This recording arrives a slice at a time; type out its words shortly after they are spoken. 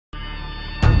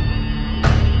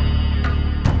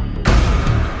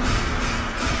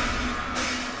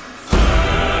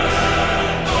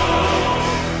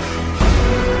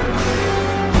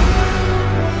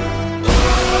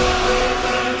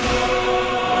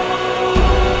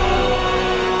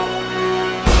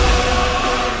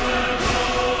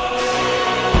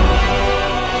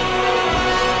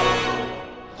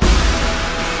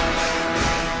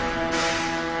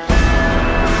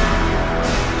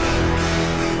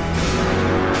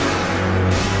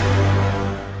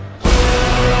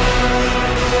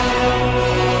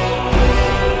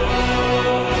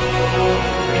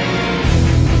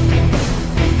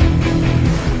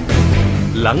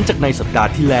ลังจากในสัปดาห์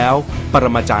ที่แล้วปร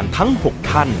มาจารย์ทั้ง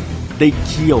6ท่านได้เ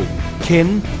คี่ยวเค้น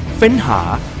เฟ้นหา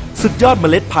สุดยอดเม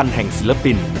ล็ดพันธุ์แห่งศิล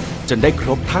ปินจนได้คร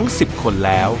บทั้ง10คนแ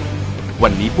ล้ววั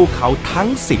นนี้พวกเขาทั้ง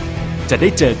10จะได้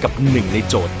เจอกับหนึ่งใน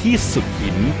โจทย์ที่สุด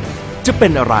หินจะเป็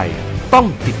นอะไรต้อง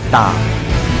ติดตาม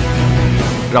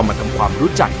เรามาทำความ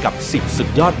รู้จักกับ10สุด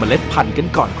ยอดเมล็ดพันธุ์กัน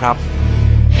ก่อนครับ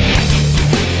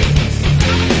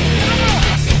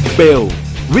เบล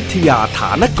วิทยาฐ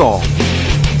านกร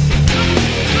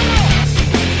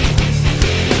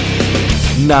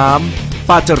น้ำ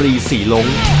ปาจารีสีลง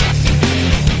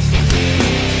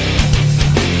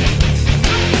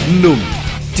หนุ่ม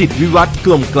จิตวิวัฒน์ก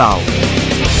ลมเกล่า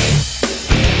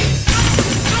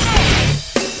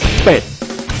เป็ด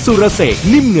สุรเสก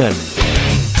นิ่มเงิน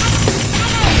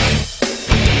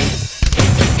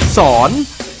ส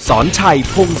อนชัย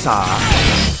พงษา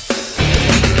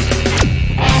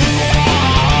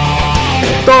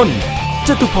ต้นจ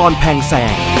ตุพรแพงแส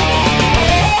ง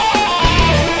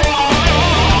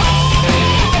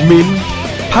มิ้น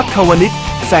ภัควนิช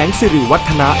แสงสิริวัฒ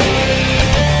นะ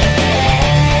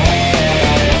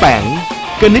แป๋ง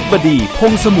กนิษฐ์บดีพ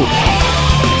งษ์สมุทร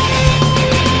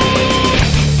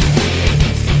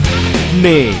เ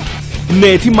น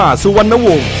ธิมาสุวรรณว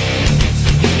งศ์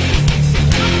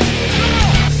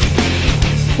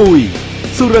ปุ๋ย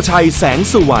สุรชัยแสง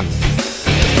สุวรรณ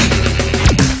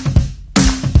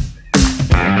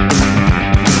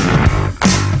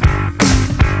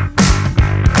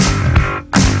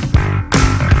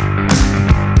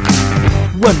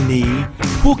วันนี้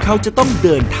พวกเขาจะต้องเ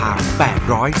ดินทาง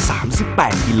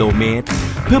838กิโลเมตร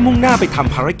เพื่อมุ่งหน้าไปท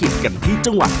ำภารกิจกันที่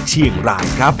จังหวัดเชียงราย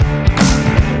ครับ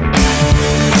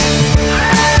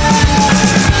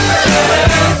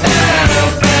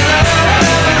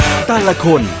แต่ละค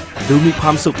นดูมีคว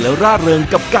ามสุขและร่าเริง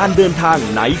กับการเดินทาง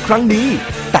ในครั้งนี้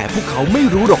แต่พวกเขาไม่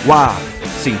รู้หรอกว่า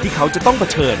สิ่งที่เขาจะต้องเผ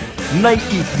ชิญใน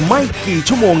อีกไม่กี่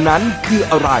ชั่วโมงนั้นคือ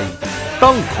อะไร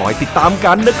ต้องคอยติดตาม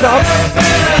กันนะครับ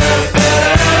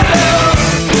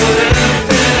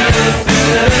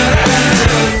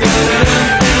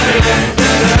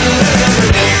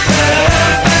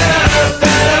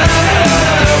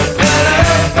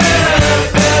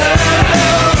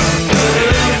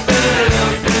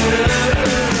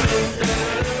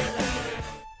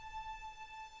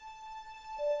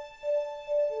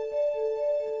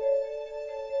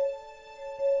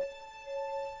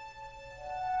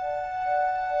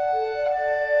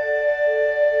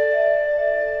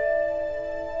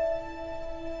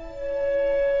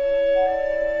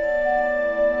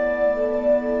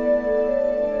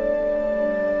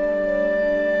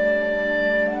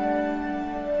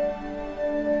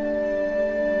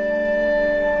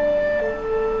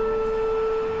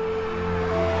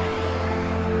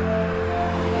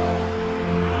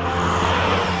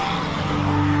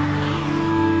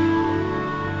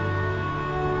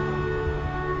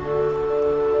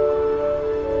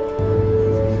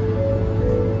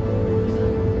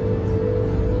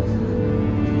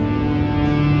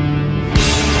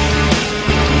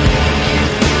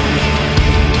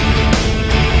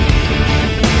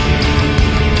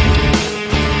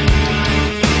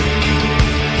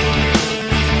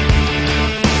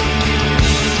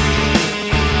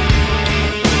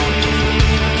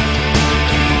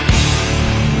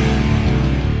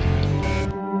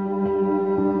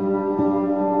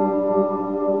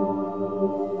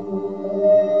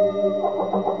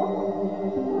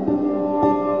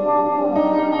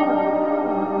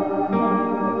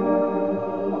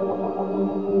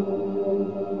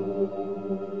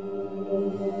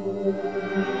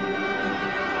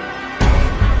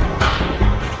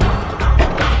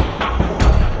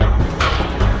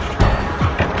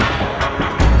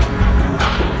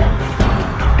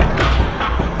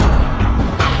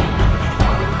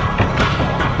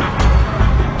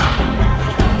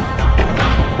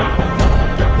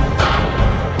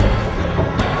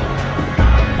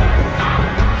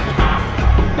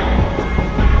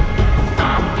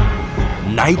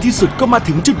ในที่สุดก็มา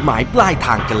ถึงจุดหมายปลายท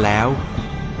างกันแล้ว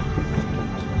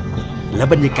และ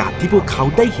บรรยากาศที่พวกเขา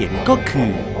ได้เห็นก็คื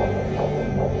อ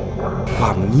คว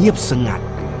ามเงียบสงัด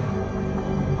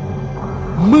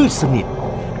มืดสนิท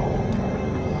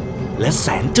และแส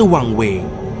นจะวังเวง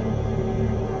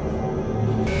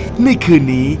ในคืน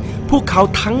นี้พวกเขา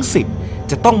ทั้ง10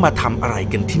จะต้องมาทำอะไร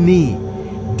กันที่นี่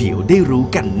เดี๋ยวได้รู้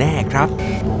กันแน่ครับ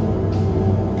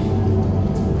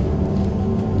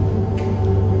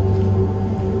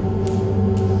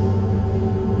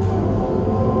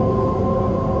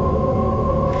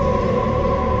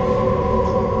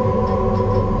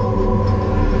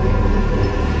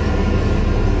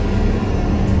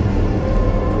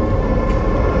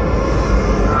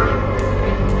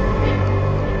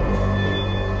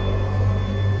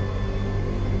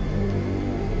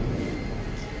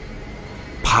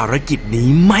ารกิจนี้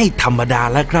ไม่ธรรมดา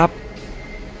แล้วครับ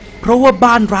เพราะว่า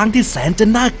บ้านร้างที่แสนจะ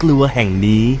น่ากลัวแห่ง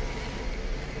นี้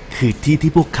คือที่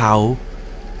ที่พวกเขา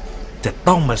จะ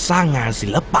ต้องมาสร้างงานศิ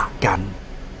ลปะกัน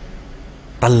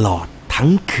ตลอดทั้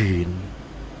งคืน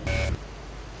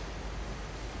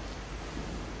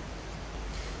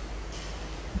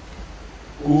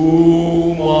กู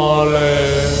มาแล้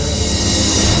ว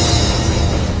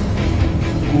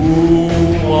กู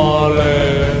มาแล้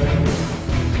ว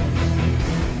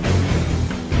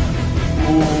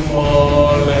กูมา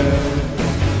แล้ว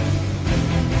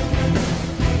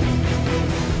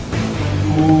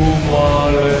กูมา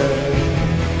แล้ว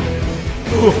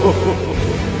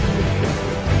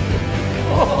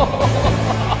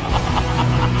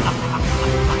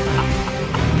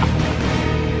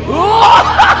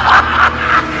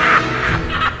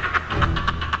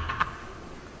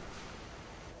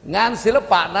งานศิล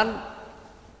ปะนั้น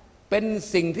เป็น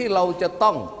สิ่งที่เราจะต้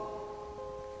อง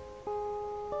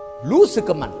รู้สึก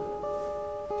กับมัน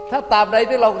ถ้าตราบใด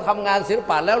ที่เราทำงานศิล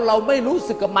ปะแล้วเราไม่รู้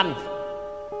สึกกับมัน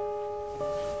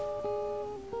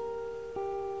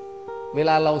เวล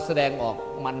าเราแสดงออก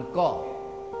มันก็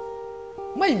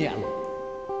ไม่มีอารมณ์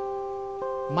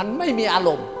มันไม่มีอาร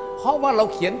มณ์เพราะว่าเรา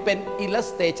เขียนเป็น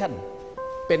illustration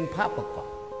เป็นภาพประกอบ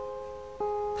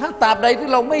ถ้าตราบใดที่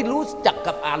เราไม่รู้จัก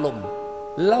กับอารมณ์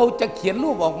เราจะเขียนรู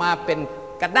ปออกมาเป็น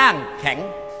กระด้างแข็ง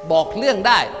บอกเรื่องไ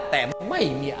ด้แต่ไม่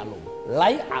มีอารมณ์ไร้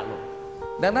อารมณ์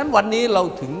ดังนั้นวันนี้เรา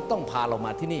ถึงต้องพาเราม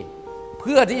าที่นี่เ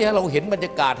พื่อที่ให้เราเห็นบรรย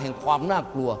ากาศแห่งความน่า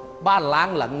กลัวบ้านล้าง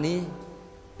หลังนี้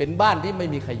เป็นบ้านที่ไม่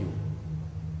มีใครอยู่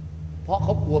เพราะเข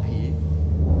ากลัวผี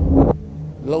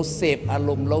เราเสพอาร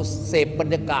มณ์เราเสพบร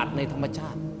รยากาศในธรรมชา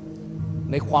ติ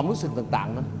ในความรู้สึกต่าง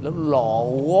ๆนั้นแล้วหลอ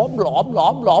มร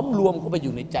วมเข้าไปอ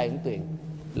ยู่ในใจของตัวเอง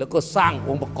แล้วก็สร้างอ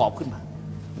งค์ประกอบขึ้นมา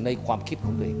ในความคิดข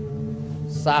องตัวเอง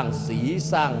สร้างสี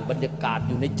สร้างบรรยากาศอ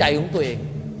ยู่ในใจของตัวเอง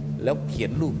แล้วเขีย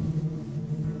นรูป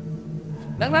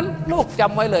ดังนั้นลูกจ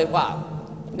ำไว้เลยว่า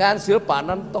งานศิลปะ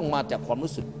นั้นต้องมาจากความ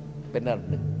รู้สึกเป็นอันดับ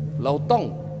หนึ่งเราต้อง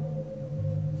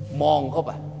มองเข้าไ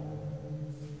ป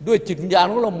ด้วยจิตวิญญาณ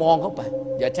ของเรามองเข้าไป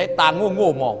อย่าใช้ตาโง่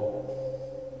มอง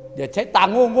อย่าใช้ตา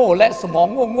โง่และสมอง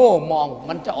โง่มอง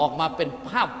มันจะออกมาเป็นภ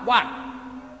าพวาด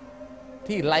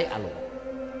ที่ไร้อารมณ์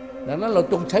ดังนั้นเรา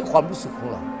จงใช้ความรู้สึกของ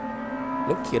เราแ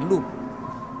ล้วเขียนรูป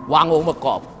วางองค์ประก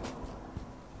อบ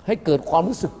ให้เกิดความ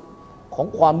รู้สึกของ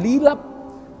ความลี้ลับ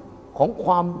ของค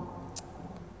วาม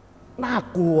น่า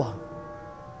กลัว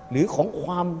หรือของค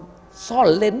วามซ่อน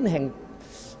เร้นแห่ง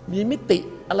มีมิติ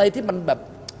อะไรที่มันแบบ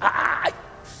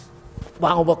ว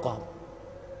างองค์ประกอบ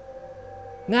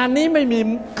งานนี้ไม่มี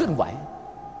เคลื่อนไหว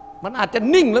มันอาจจะ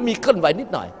นิ่งแล้วมีเคลื่อนไหวนิด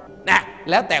หน่อยนะ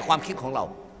แล้วแต่ความคิดของเรา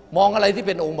มองอะไรที่เ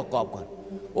ป็นองค์ประกอบก่อน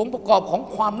องค์ประกอบของ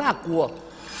ความน่ากลัว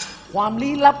ความ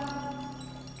ลี้ลับ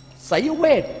ไสยเว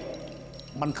ท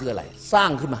มันคืออะไรสร้าง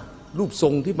ขึ้นมารูปทร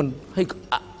งที่มันให้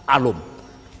อารมณ์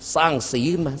สร้างสี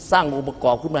ขึ้นมาสร้างองค์ประก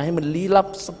อบขึ้นมาให้มันลี้ลับ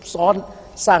ซับซ้อน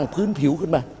สร้างพื้นผิวขึ้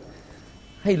นมา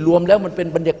ให้รวมแล้วมันเป็น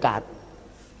บรรยากาศ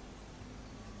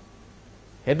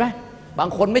เห็นไหมบาง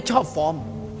คนไม่ชอบฟอร์ม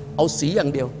เอาสีอย่า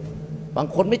งเดียวบาง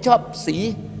คนไม่ชอบสี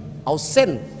เอาเส้น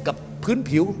กับพื้น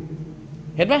ผิว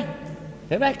เห็นไหม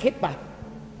คิดไป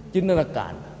จินตนากา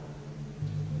ร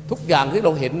ทุกอย่างที่เร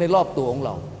าเห็นในรอบตัวของเ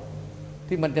รา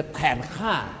ที่มันจะแทนค่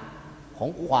าของ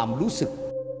ความรู้สึก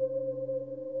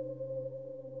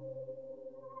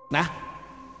นะ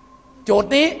โจท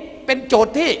ย์นี้เป็นโจท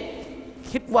ย์ที่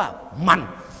คิดว่ามัน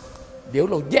เดี๋ยว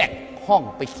เราแยกห้อง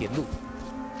ไปเขียนรูป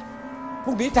พ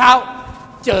รุ่งนี้เช้า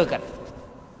เจอกัน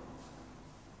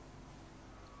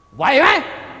ไหวไหม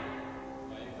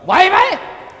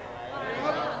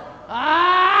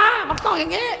มันต้องอย่า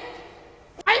งนี้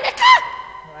ไหวไหมคะ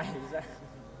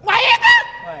ไหวจ้ะ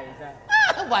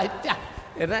ไหวจ้ะ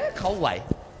เห็นไหมเขาไหว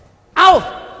เอา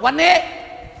วันนี้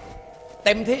เ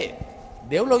ต็มที่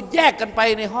เดี๋ยวเราแยกกันไป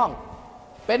ในห้อง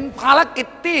เป็นภารกิจ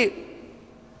ที่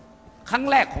ครั้ง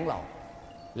แรกของเรา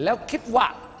แล้วคิดว่า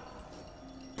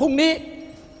พรุ่งนี้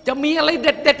จะมีอะไรเ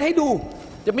ด็ดๆให้ดู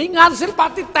จะมีงานศิลปะ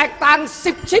ที่แตกต่าง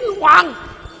10 ชิ้นวาง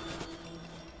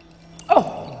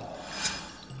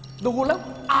ดูแล้ว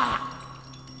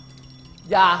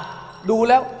อย่าดู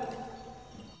แล้ว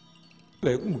เหล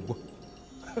วมึงวะ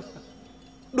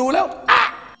ดูแล้ว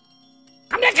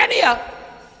ทำได้แค่นี้เหรอ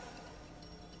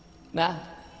นะ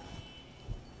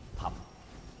ท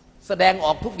ำแสดงอ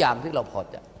อกทุกอย่างที่เราพอ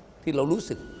จะที่เรารู้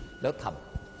สึกแล้วท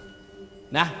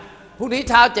ำนะพรุ่งนี้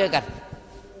เช้าเจอกัน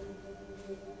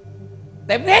เ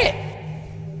ต็มที่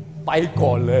ไปก่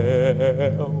อนแล้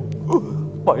ว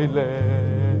ไป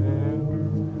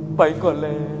ก่อนแ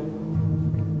ล้ว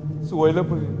สวยแล้ว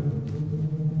มื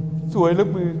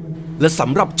อ และส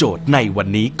ำหรับโจทย์ในวัน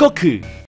นี้ก็คือ